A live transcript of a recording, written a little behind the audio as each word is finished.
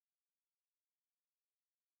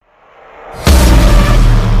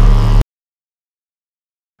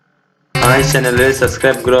আমার চ্যানেলে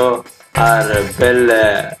সাবস্ক্রাইব করো আর বেল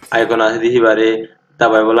আইকন আছে দিহিবারে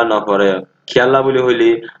দাবাই বলা নপরে খেয়ালা বলি হইলি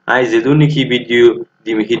I যেদু Nikki video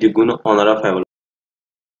দিমিকি Digun অনারা ফাইবল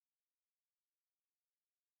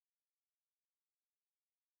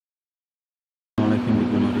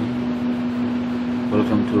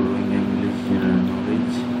Welcome to Rohingya English General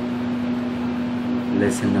Knowledge,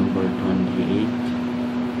 lesson number 28.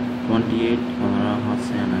 28 हमारा हाथ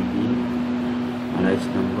से आना की अड़ाईस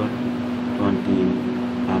नंबर 20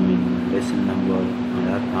 lesson number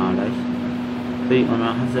हमारा अड़ाईस तो ये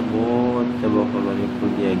हमारा हाथ से बहुत तबका वाले को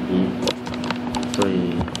दिया कि तो ये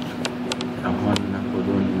अमन ना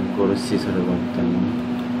कोडोन कोरसी सर बनता है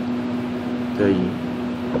तो ये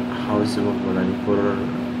हाउस वो वाले core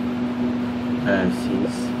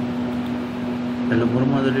sis lalu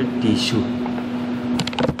bermadari tissue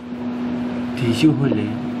hole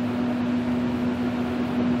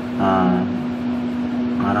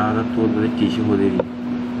ara to bole tissue hole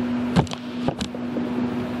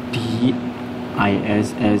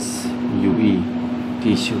TISSUE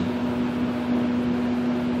tissue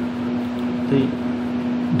तो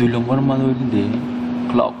दो नंबर मादरी दे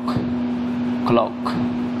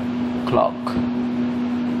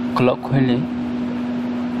clock হলে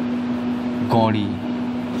গড়ি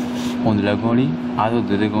অন্ধ্রা গড়ি আদো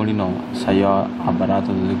দে গড়ি ন সায়া আবার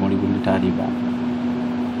আদো দে গড়ি বলি তারিবা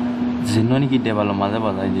জিন্ননি কি দেবালো মাঝে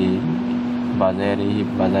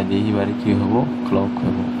বাজায় দেহি বারে কি হবো ক্লক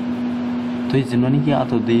হবো তো এই জিন্ননি কি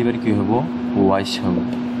আদো দেহি বারে কি হবো ওয়াইস হবো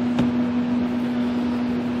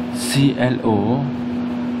CLOC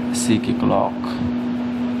কি ক্লক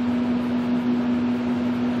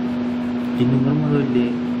তিন নম্বর মধ্যে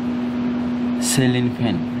সেলিং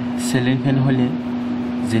ফ্যান হলে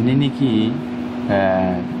যেনে নাকি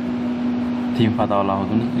থিম পাতাওয়ালা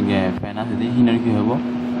হতো ফ্যান আছে দিয়ে হিনার কি হব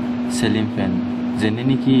সেলিং ফ্যান যেনে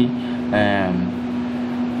নাকি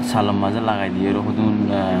সালম মাঝে লাগাই দিয়ে হতুন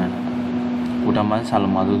ওটা মাঝে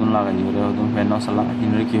সালম মাঝে হতুন লাগাই দিয়ে হতুন ফ্যান নসালা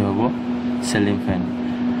হিনার কি হব selling fan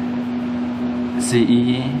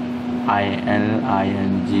CEILING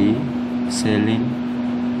selling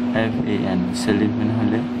FAN selling fan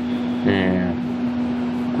হলে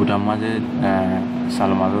kuda maje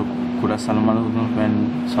salmado hudun fan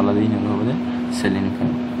saladi ne hobe selling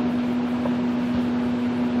fan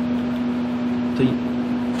to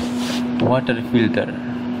water filter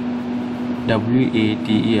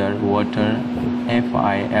WATER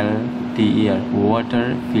water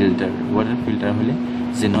FILTER water filter hole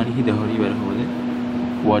jenoni hi dehori bar hobe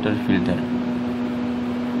water filter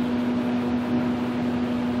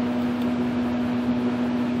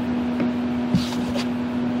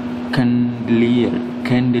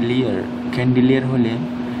ক্যান্ডেলিয়ার হলে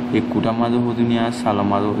এক কুটা মাদো হদুনিয়া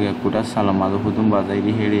সালামাদো এক কুটা সালামাদো হদুন বাজাই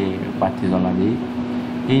দি হেড়ে বাতি জ্বলা দি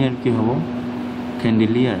এই আর কি হবো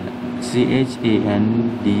ক্যান্ডেলিয়ার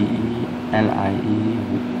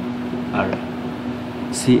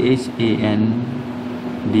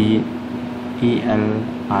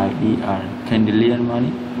CHANDLIER ক্যান্ডেলিয়ার মানে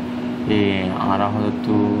আরা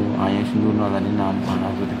হয়তো আয়া সুন্দর না জানি নাম আরা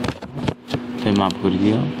যদি তাই মাফ করে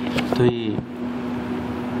দিও তো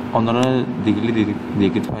অন্যরা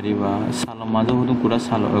দেখতে পারি বা সালো মাঝে হতো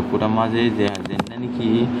কুটা মাঝে যেন নাকি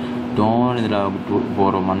ডর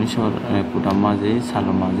বড় মানুষের কুটা মাঝে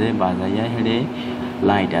সালো মাঝে বাজাইয়া হেড়ে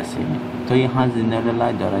লাইট আছে তো এই হাঁস দিন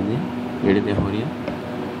লাইট ধরা দিয়ে এড়ে হরিয়া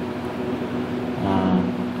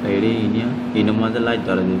এড়ে ইনিয়া ইনো মাঝে লাইট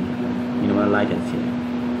ধরা দিয়ে ইনো মাঝে লাইট আছে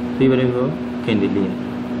তো এবারে হবো ক্যান্ডেলিয়ার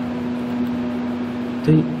তো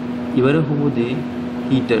এবারে হবো যে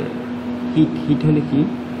হিটার হিট হলে কি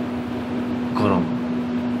গরম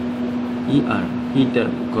হিটার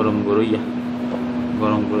গরম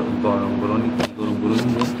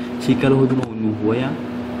শীতকাল হতো হুয়া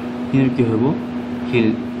হিনার কি হবো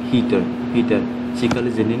হিটার শীতকালে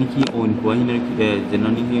জেনে নাকি অন হুয়া হিনার জেনে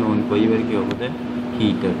নাকি অন হুয়া এবার কি হবো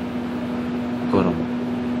হিটার গরম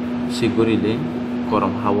সে করিলে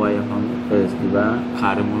গরম হাওয়া এখন কিবা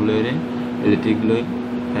খার মূল্যরে ইলেকট্রিক লৈ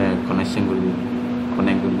কানেকশন করে দিবি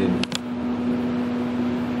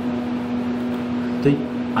তো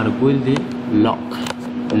আর বল দে লক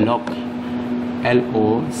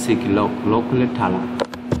LOC লক হলে ঠালা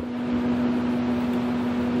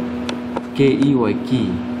KEY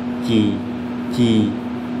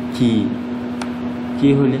কি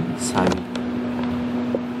হলে সাবি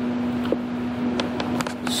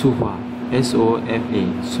সোফা SOFA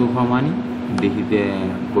সোফা মানে দেখিতে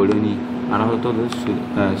বড়নি আর হয়তো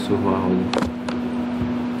সোফা হলো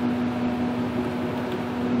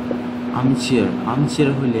আর্মচেয়ার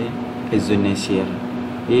হলে এজনে চেয়ার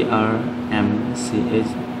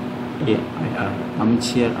ARMCH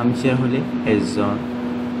AIR armchair হলে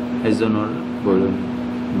এজনৰ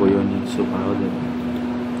বয়নি সোফা হলে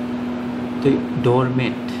তো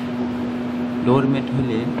doormat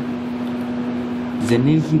হলে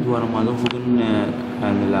যেনে কি দুয়ার মাঝে হুগুন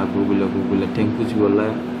মেলা গুগলা টেম্পুজ বলা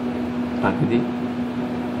রাখি দি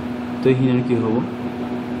তো হিনার কি হব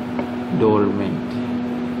doormat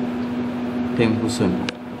টেম্পুসন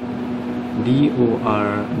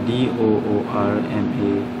DOORMATE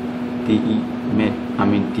mat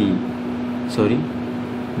T sorry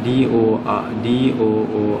DOORMAT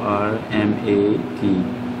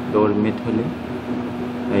doormat হলে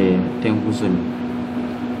টেম্পুসন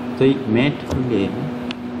তো mat হলে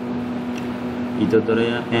এটা ধরে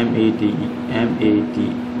MAT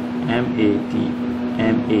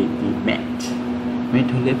mat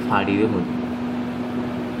হলে ফাড়ি রে হল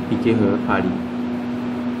ইকে হয় ফাড়ি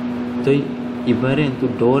তো এবারে তো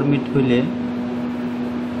doormat হলে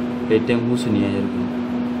টেম্পুসন নিয়ে যাবে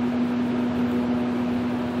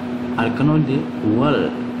আর কেন হলে ওয়াল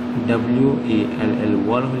WALL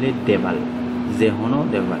ওয়াল হলে দেওয়াল যেহনো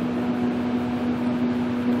দেওয়াল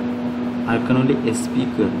আর কেন হলে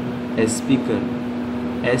স্পিকার SPEAKER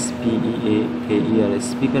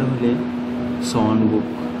স্পিকার হলে সাউন্ড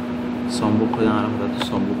হলে আর হলো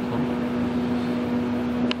সাউন্ড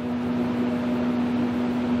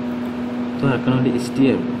তো আর কেন হলে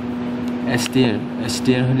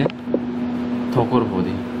স্টিয়ার হলে থকর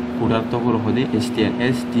হদে পুরার তকর হদে স্টিয়ার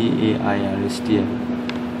STAIR স্টিয়ার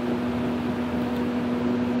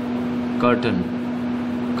কার্টন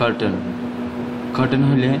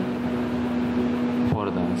হলে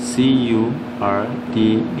পর্দা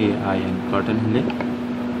CURTAIN কার্টন হলে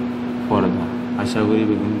পর্দা আশা করি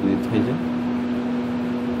বেগুন বুঝতে হয়ে যায়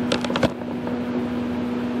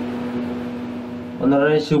ওনারা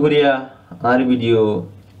শুকরিয়া আর ভিডিও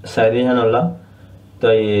সাইডে হানলা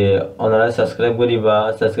তাই ওনারা সাবস্ক্রাইব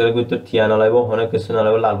করতে ঠিয়া নলাইব অনেক কিছু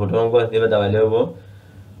নলাইব লাল বটন করে দিবে দাবাইলে হবো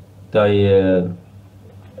তাই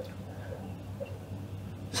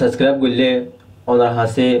সাবস্ক্রাইব করলে ওনার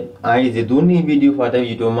হাসে আই যে দুনি ভিডিও ফাটাই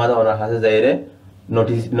ইউটিউব মাঝে ওনার হাসে যাইরে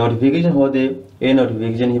নোটিফিকেশন হতে এই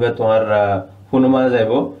নোটিফিকেশন হিবা তোমার ফোন মাঝে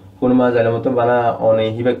যাইব ফোন মাঝে যাইলে মতো বানা অনেক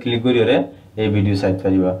হিবা ক্লিক করিরে এই ভিডিও সাইট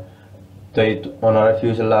পারিবা তো ওনারা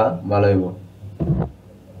ফিউচার ভালো হইব